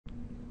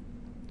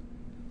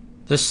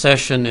This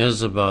session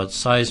is about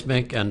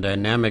seismic and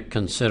dynamic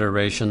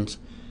considerations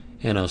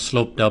in a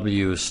slope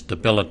W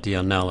stability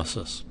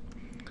analysis.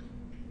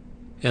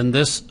 In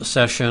this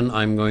session,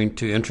 I'm going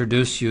to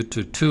introduce you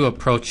to two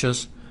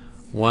approaches.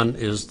 One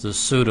is the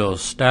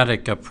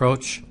pseudostatic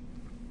approach,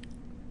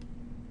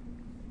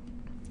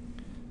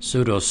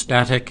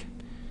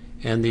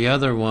 and the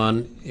other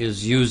one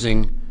is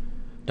using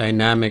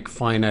dynamic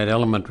finite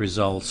element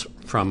results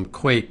from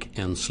QUAKE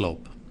and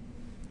SLOPE.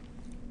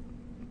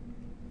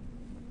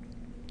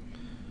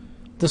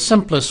 The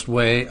simplest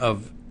way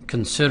of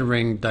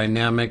considering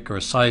dynamic or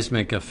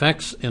seismic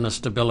effects in a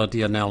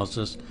stability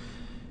analysis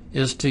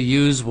is to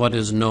use what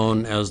is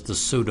known as the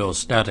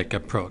pseudostatic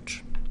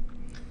approach.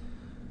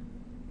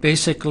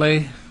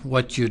 Basically,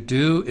 what you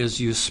do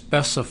is you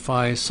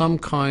specify some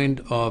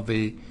kind of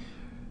a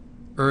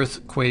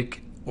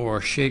earthquake or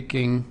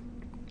shaking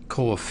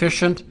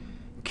coefficient,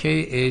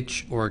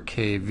 KH or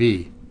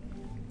KV.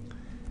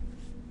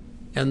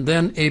 And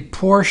then a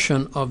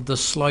portion of the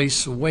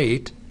slice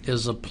weight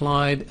is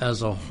applied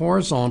as a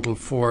horizontal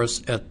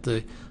force at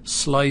the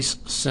slice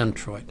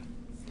centroid.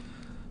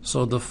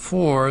 So the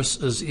force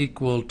is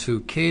equal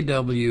to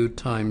kW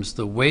times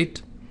the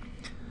weight.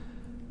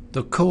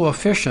 The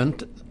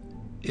coefficient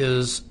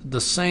is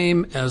the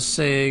same as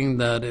saying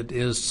that it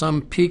is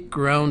some peak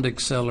ground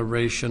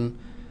acceleration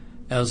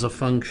as a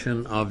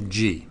function of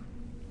g.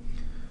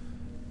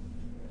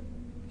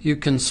 You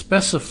can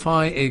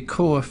specify a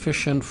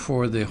coefficient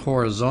for the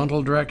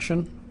horizontal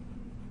direction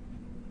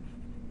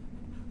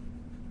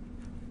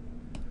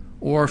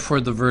or for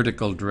the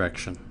vertical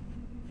direction,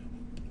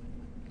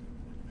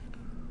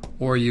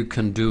 or you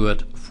can do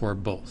it for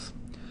both.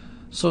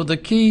 So the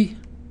key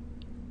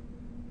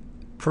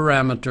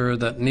parameter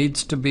that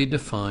needs to be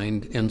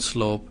defined in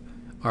slope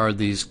are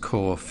these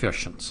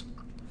coefficients.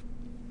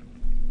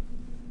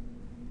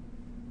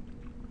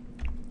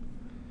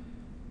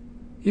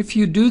 If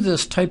you do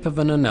this type of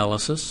an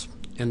analysis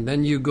and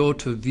then you go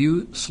to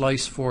view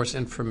slice force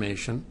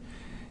information,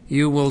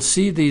 you will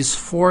see these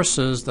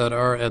forces that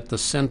are at the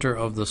center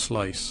of the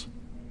slice.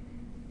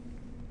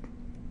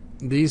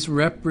 These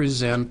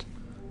represent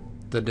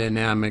the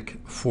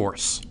dynamic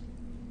force.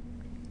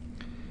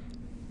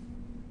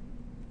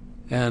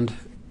 And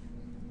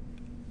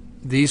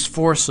these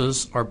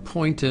forces are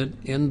pointed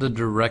in the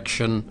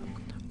direction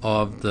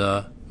of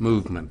the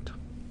movement.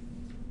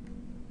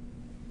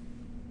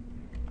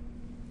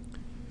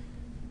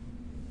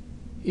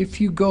 If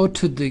you go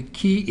to the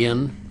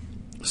Keyin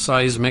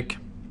seismic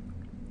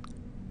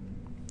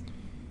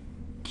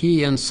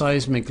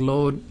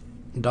load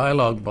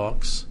dialog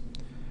box,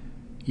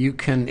 you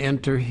can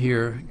enter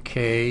here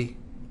K,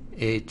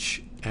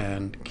 H,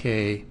 and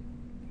K,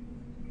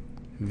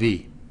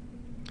 V.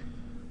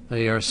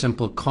 They are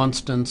simple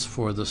constants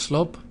for the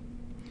slope.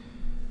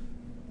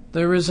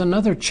 There is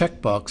another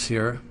checkbox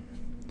here.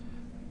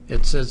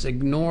 It says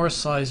ignore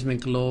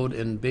seismic load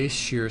in base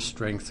shear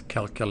strength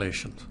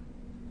calculations.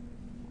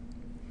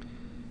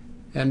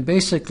 And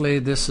basically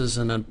this is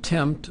an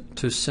attempt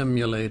to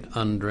simulate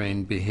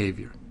undrained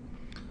behavior.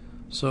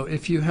 So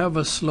if you have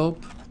a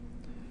slope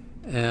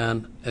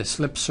and a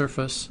slip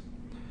surface,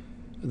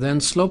 then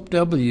slope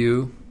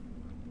W,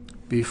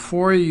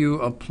 before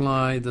you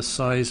apply the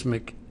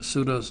seismic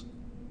pseudostatic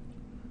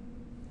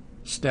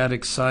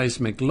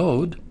seismic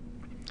load,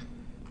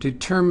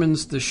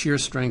 determines the shear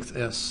strength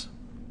S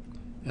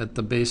at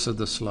the base of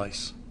the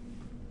slice.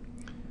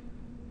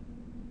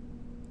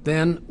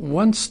 Then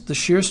once the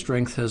shear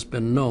strength has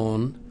been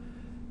known,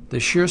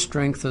 the shear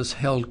strength is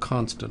held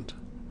constant.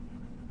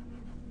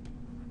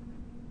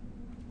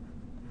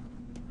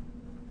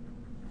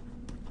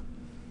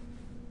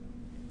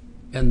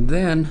 And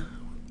then,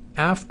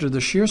 after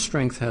the shear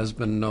strength has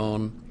been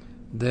known,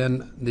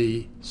 then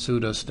the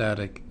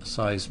pseudostatic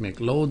seismic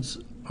loads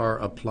are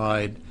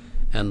applied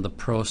and the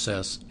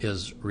process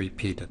is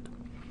repeated.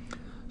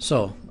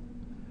 So,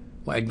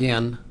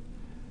 again,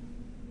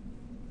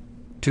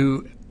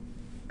 to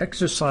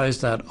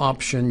exercise that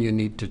option, you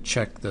need to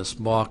check this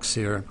box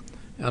here.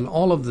 And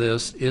all of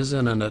this is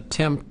in an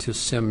attempt to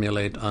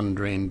simulate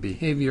undrained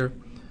behavior.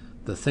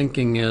 The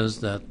thinking is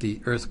that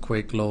the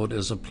earthquake load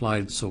is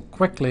applied so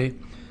quickly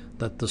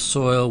that the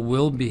soil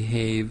will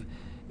behave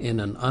in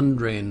an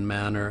undrained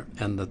manner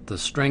and that the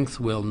strength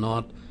will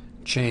not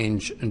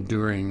change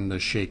during the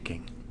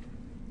shaking.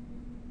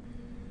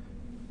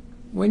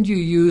 When you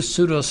use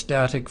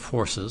pseudostatic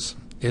forces,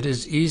 it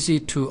is easy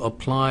to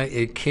apply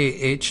a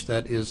KH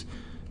that is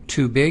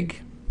too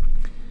big,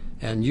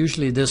 and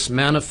usually this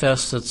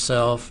manifests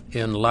itself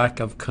in lack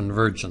of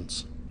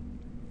convergence.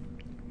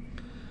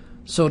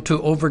 So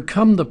to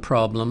overcome the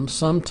problem,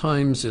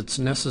 sometimes it's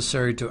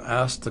necessary to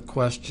ask the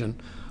question,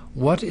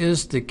 what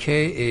is the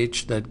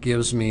KH that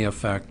gives me a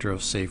factor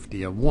of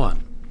safety of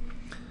 1?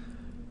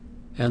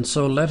 And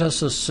so let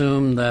us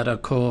assume that a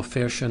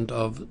coefficient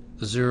of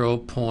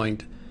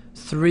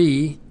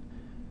 0.3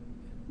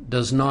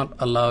 does not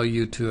allow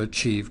you to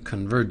achieve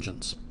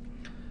convergence.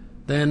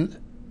 Then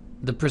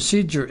the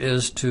procedure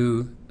is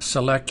to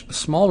select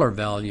smaller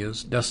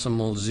values,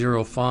 decimal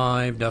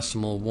 0.5,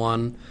 decimal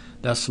 1,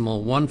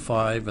 decimal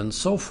 1.5, and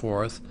so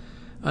forth,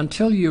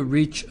 until you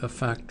reach a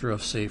factor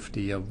of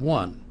safety of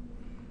 1.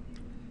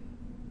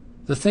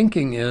 The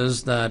thinking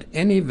is that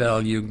any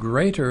value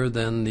greater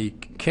than the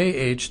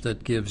KH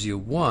that gives you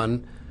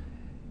 1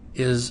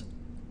 is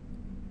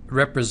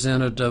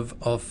representative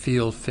of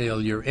field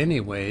failure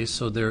anyway,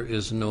 so there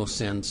is no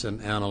sense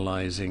in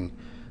analyzing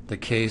the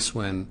case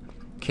when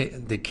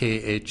the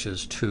KH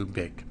is too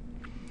big.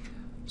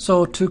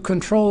 So to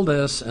control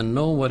this and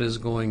know what is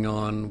going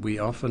on, we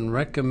often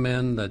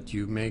recommend that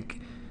you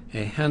make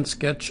a hand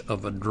sketch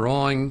of a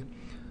drawing,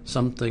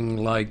 something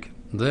like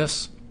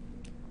this.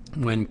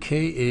 When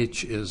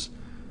KH is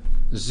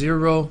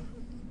 0,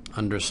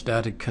 under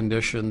static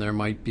condition there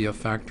might be a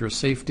factor of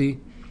safety.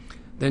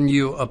 Then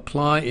you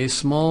apply a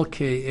small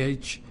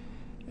KH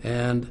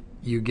and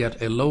you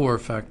get a lower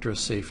factor of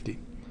safety.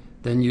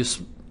 Then you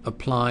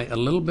apply a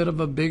little bit of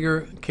a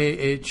bigger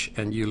KH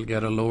and you'll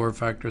get a lower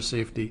factor of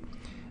safety.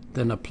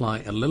 Then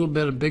apply a little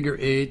bit of bigger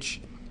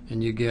H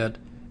and you get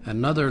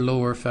another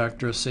lower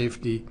factor of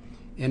safety,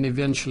 and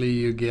eventually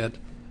you get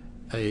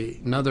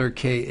another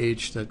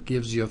KH that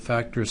gives you a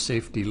factor of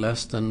safety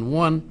less than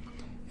 1,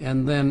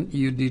 and then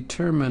you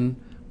determine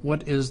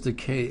what is the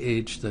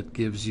KH that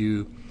gives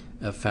you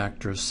a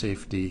factor of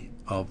safety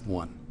of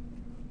 1.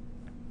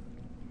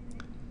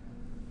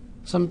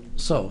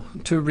 So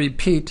to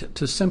repeat,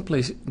 to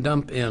simply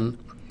dump in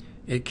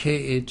a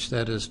KH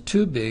that is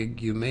too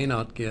big, you may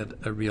not get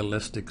a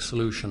realistic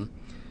solution,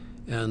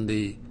 and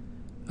the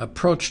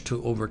approach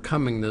to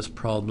overcoming this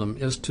problem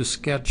is to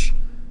sketch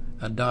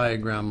a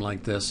diagram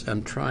like this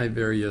and try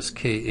various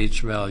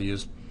KH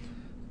values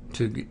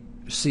to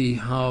see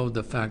how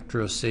the factor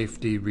of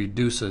safety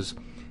reduces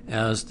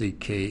as the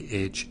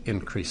KH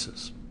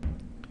increases.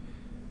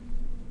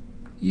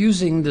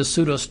 Using the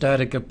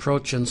pseudostatic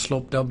approach in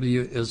slope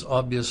W is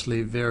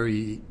obviously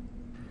very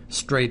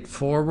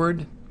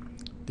straightforward.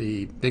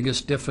 The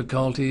biggest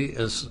difficulty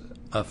is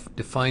of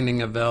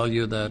defining a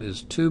value that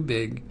is too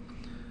big,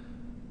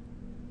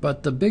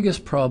 but the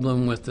biggest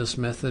problem with this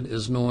method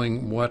is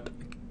knowing what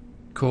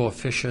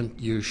coefficient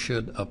you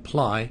should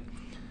apply,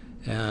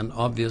 and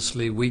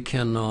obviously we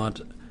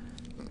cannot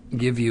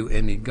give you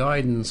any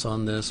guidance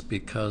on this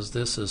because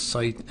this is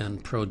site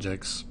and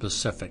project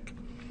specific.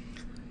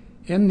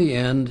 In the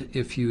end,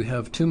 if you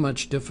have too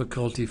much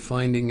difficulty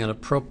finding an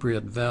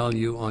appropriate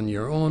value on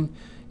your own,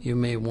 you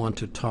may want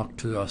to talk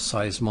to a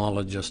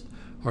seismologist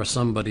or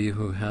somebody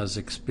who has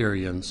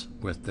experience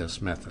with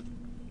this method.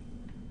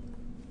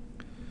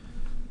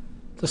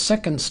 The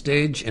second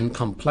stage in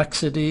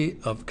complexity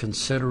of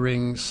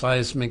considering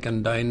seismic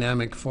and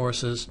dynamic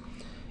forces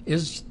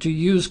is to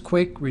use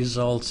quake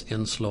results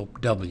in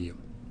slope W.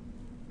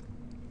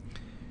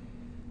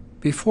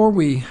 Before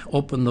we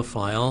open the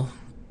file,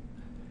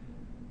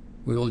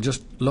 we will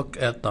just look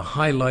at the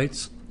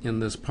highlights in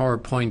this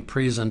PowerPoint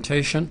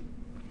presentation.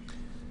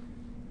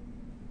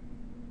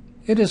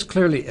 It is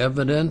clearly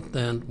evident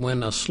that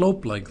when a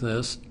slope like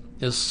this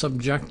is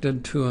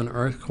subjected to an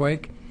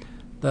earthquake,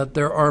 that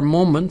there are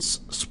moments,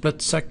 split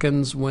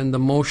seconds, when the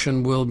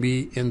motion will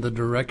be in the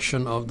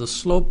direction of the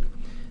slope,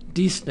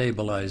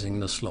 destabilizing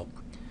the slope.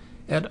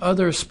 At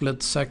other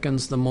split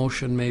seconds, the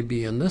motion may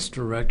be in this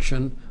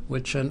direction,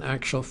 which in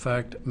actual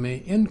fact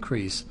may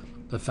increase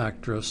the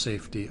factor of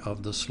safety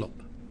of the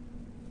slope.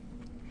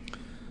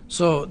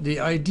 So the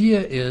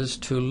idea is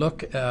to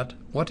look at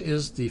what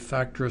is the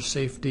factor of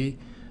safety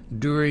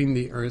during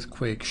the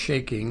earthquake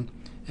shaking,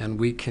 and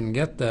we can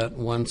get that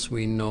once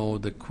we know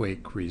the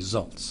quake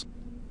results.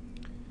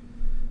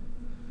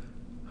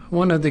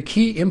 One of the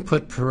key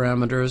input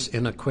parameters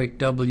in a quake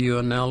W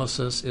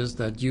analysis is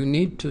that you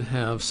need to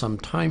have some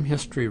time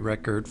history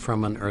record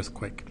from an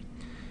earthquake.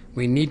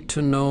 We need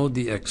to know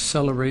the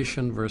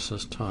acceleration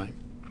versus time.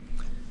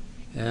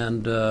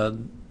 And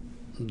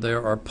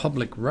there are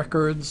public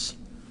records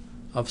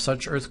of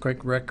such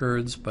earthquake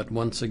records, but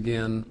once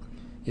again,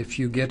 if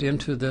you get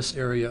into this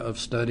area of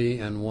study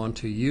and want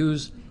to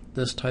use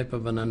this type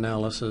of an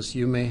analysis,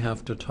 you may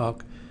have to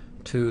talk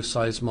to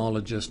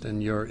seismologists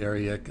in your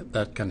area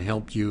that can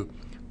help you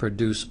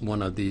produce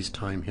one of these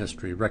time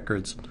history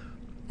records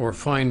or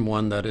find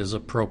one that is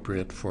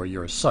appropriate for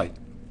your site.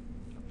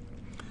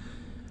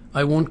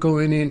 I won't go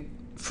any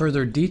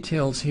further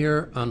details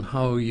here on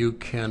how you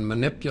can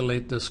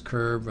manipulate this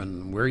curve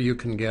and where you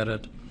can get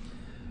it,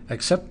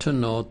 except to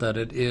note that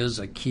it is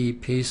a key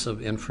piece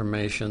of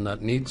information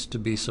that needs to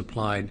be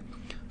supplied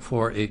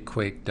for a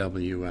quake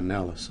W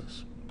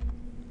analysis.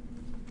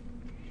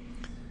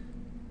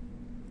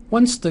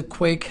 Once the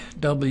quake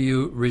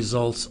W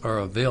results are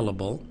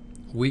available,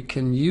 we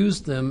can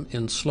use them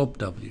in slope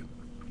W.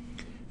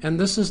 And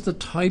this is the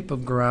type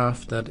of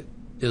graph that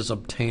is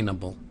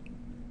obtainable.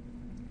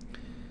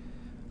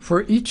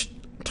 For each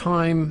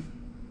time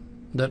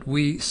that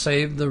we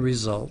save the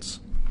results,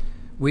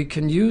 we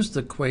can use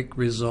the quake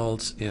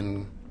results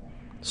in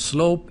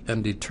slope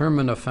and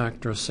determine a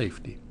factor of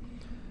safety.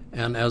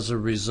 And as a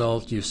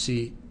result,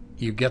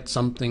 you get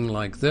something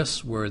like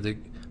this, where the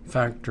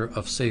factor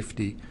of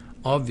safety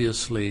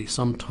obviously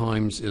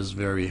sometimes is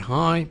very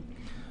high,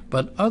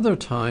 but other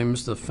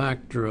times the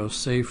factor of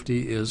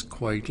safety is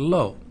quite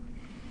low.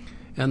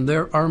 And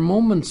there are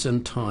moments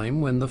in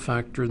time when the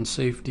factor in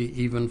safety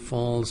even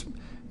falls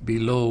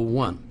below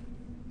 1.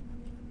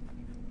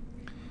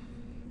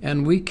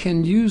 And we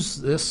can use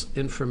this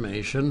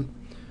information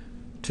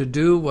to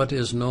do what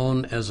is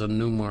known as a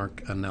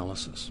Newmark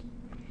analysis.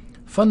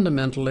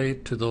 Fundamentally,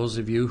 to those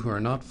of you who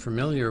are not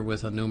familiar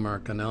with a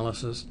Newmark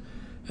analysis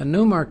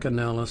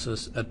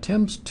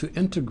attempts to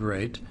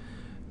integrate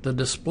the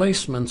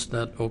displacements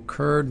that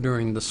occur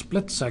during the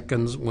split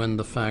seconds when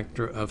the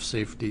factor of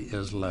safety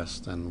is less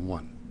than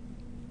 1.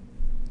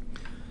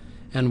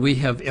 And we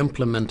have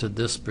implemented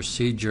this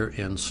procedure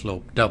in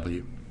slope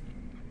W.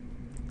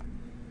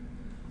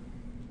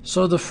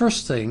 So the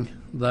first thing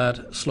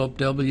that slope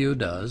W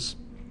does,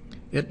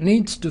 it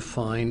needs to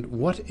find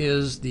what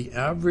is the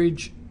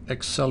average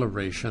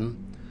acceleration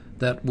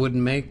that would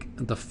make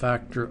the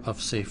factor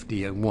of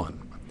safety a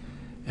 1.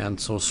 And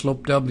so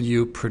slope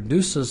W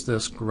produces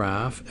this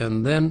graph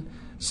and then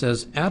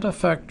says at a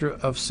factor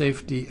of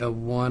safety of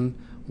 1,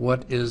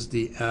 what is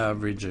the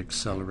average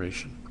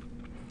acceleration?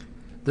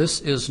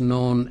 This is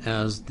known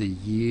as the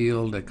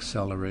yield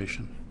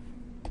acceleration.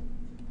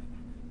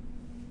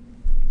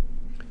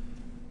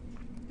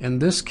 In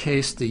this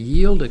case, the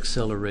yield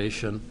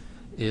acceleration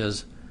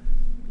is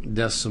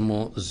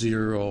decimal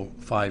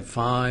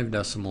 0.55,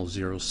 decimal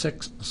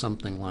 0.6,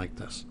 something like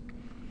this.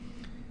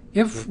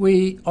 If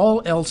we,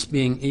 all else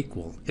being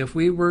equal, if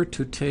we were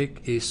to take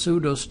a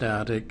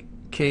pseudostatic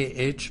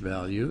KH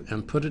value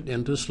and put it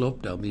into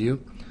slope W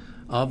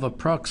of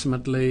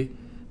approximately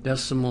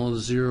decimal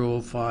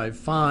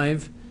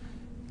 0.55,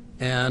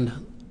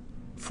 and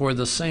for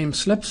the same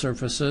slip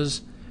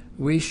surfaces,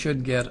 we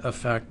should get a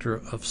factor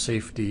of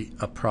safety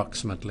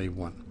approximately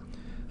 1.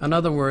 In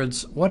other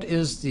words, what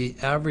is the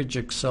average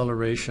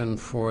acceleration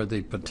for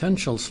the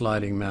potential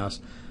sliding mass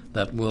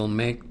that will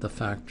make the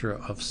factor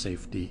of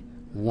safety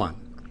 1?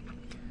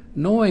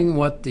 Knowing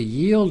what the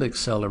yield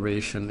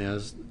acceleration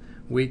is,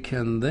 we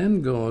can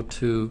then go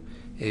to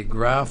a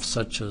graph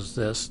such as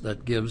this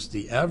that gives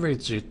the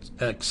average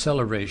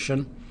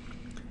acceleration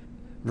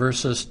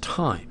versus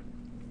time.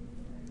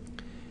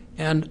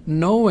 And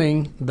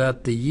knowing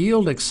that the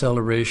yield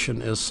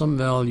acceleration is some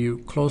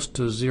value close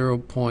to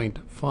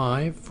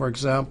 0.5, for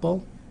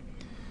example,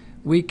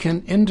 we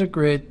can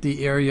integrate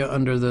the area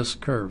under this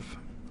curve.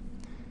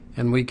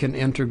 And we can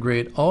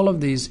integrate all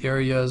of these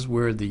areas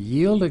where the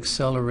yield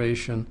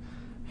acceleration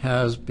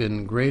has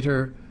been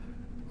greater,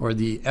 or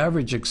the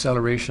average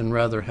acceleration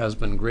rather has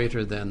been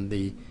greater than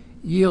the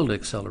yield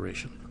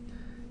acceleration.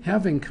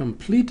 Having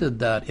completed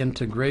that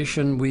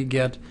integration, we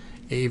get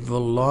a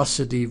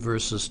velocity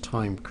versus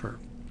time curve.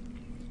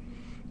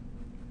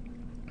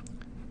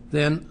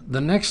 Then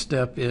the next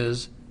step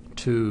is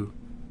to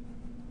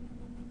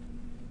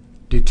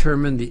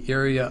determine the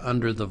area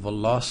under the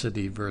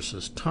velocity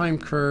versus time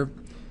curve,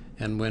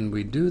 and when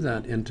we do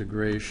that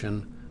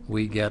integration,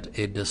 we get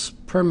a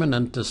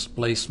permanent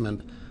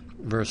displacement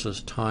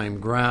versus time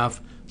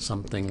graph,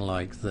 something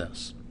like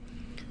this.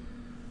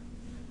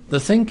 The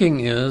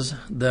thinking is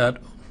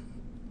that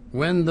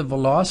when the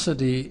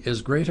velocity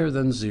is greater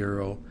than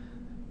 0,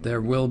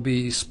 there will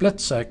be split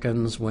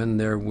seconds when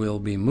there will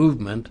be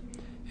movement,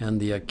 and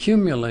the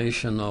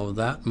accumulation of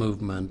that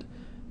movement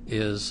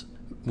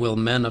will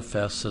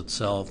manifest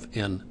itself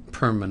in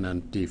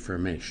permanent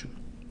deformation.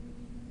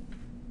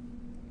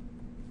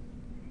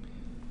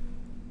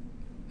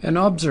 An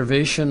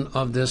observation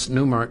of this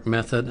Newmark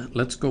method,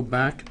 let's go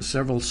back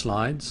several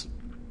slides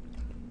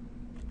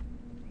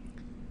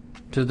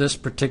to this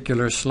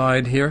particular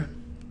slide here.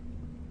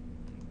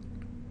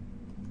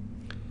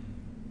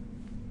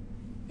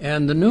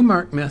 And the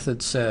Newmark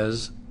method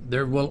says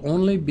there will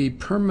only be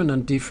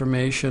permanent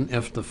deformation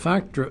if the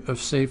factor of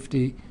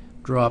safety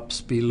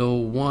drops below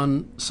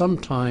 1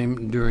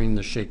 sometime during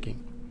the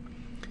shaking.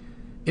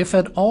 If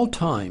at all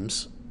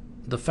times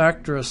the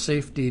factor of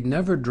safety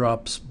never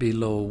drops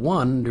below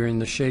 1 during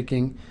the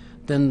shaking,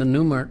 then the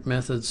Newmark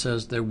method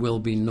says there will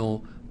be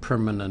no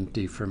permanent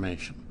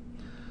deformation.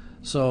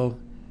 So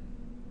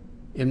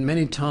in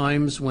many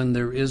times when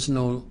there is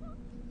no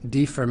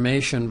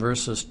deformation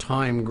versus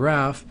time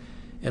graph,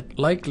 it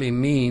likely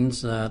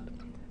means that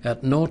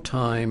at no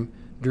time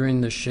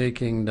during the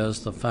shaking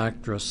does the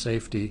factor of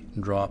safety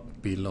drop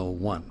below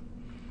 1.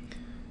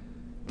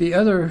 The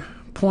other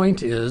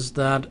point is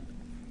that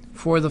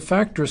for the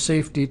factor of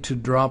safety to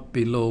drop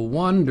below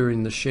 1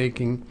 during the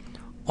shaking,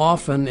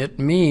 often it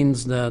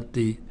means that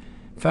the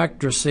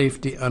factor of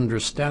safety under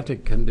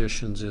static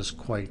conditions is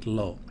quite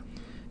low.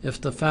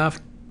 If the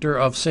factor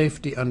of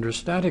safety under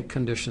static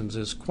conditions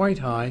is quite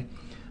high,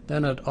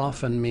 then it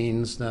often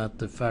means that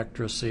the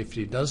factor of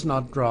safety does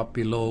not drop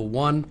below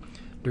 1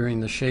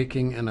 during the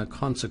shaking, and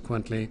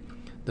consequently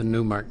the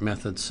Newmark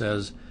method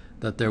says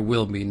that there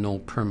will be no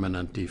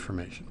permanent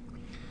deformation.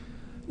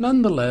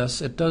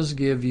 Nonetheless, it does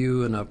give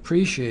you an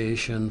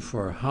appreciation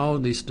for how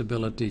the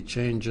stability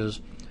changes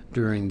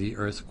during the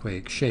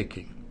earthquake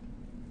shaking.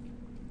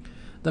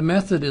 The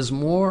method is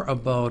more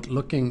about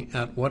looking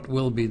at what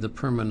will be the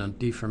permanent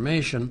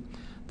deformation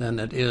than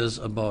it is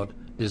about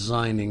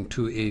designing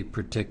to a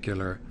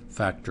particular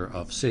factor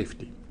of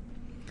safety.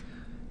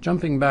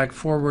 Jumping back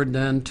forward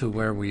then to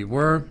where we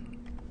were,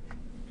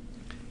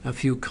 a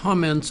few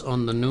comments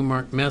on the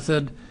Newmark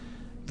method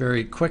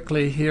very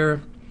quickly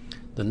here.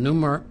 The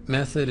Newmark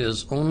method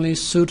is only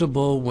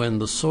suitable when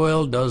the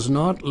soil does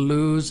not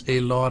lose a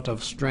lot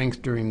of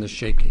strength during the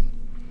shaking.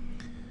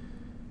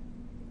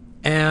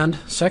 And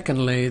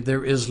secondly,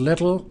 there is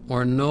little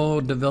or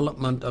no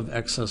development of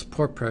excess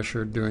pore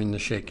pressure during the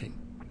shaking.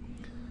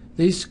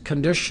 These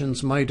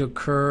conditions might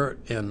occur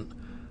in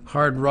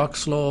hard rock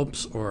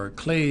slopes or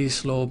clayey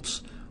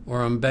slopes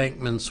or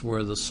embankments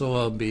where the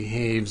soil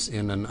behaves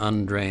in an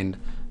undrained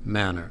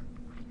manner.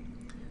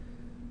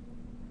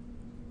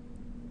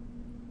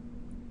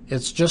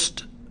 It's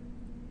just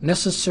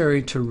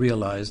necessary to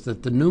realize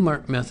that the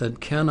Newmark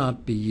method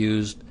cannot be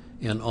used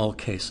in all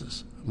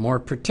cases. More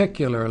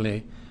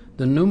particularly,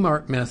 the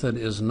Newmark method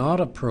is not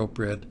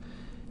appropriate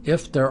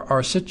if there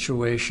are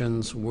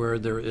situations where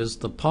there is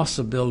the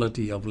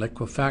possibility of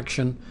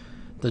liquefaction,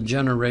 the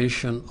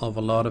generation of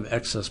a lot of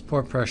excess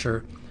pore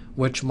pressure,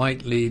 which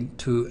might lead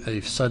to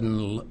a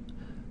sudden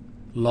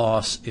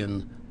loss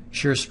in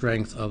shear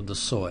strength of the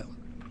soil.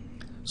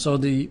 So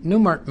the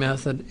Newmark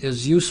method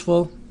is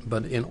useful,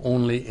 but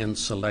only in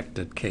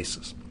selected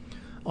cases.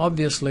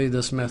 Obviously,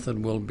 this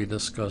method will be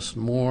discussed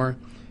more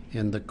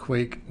in the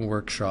QUAKE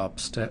workshop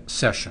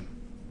session.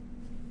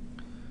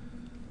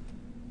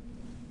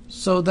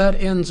 So that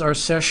ends our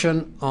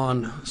session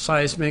on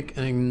seismic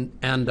and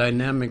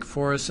dynamic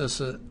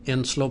forests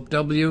in Slope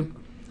W.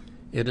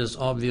 It is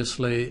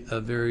obviously a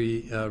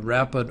very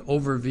rapid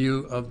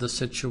overview of the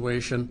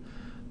situation,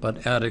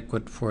 but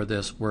adequate for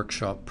this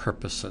workshop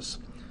purposes.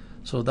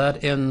 So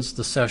that ends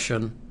the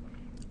session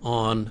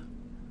on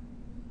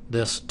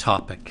this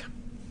topic.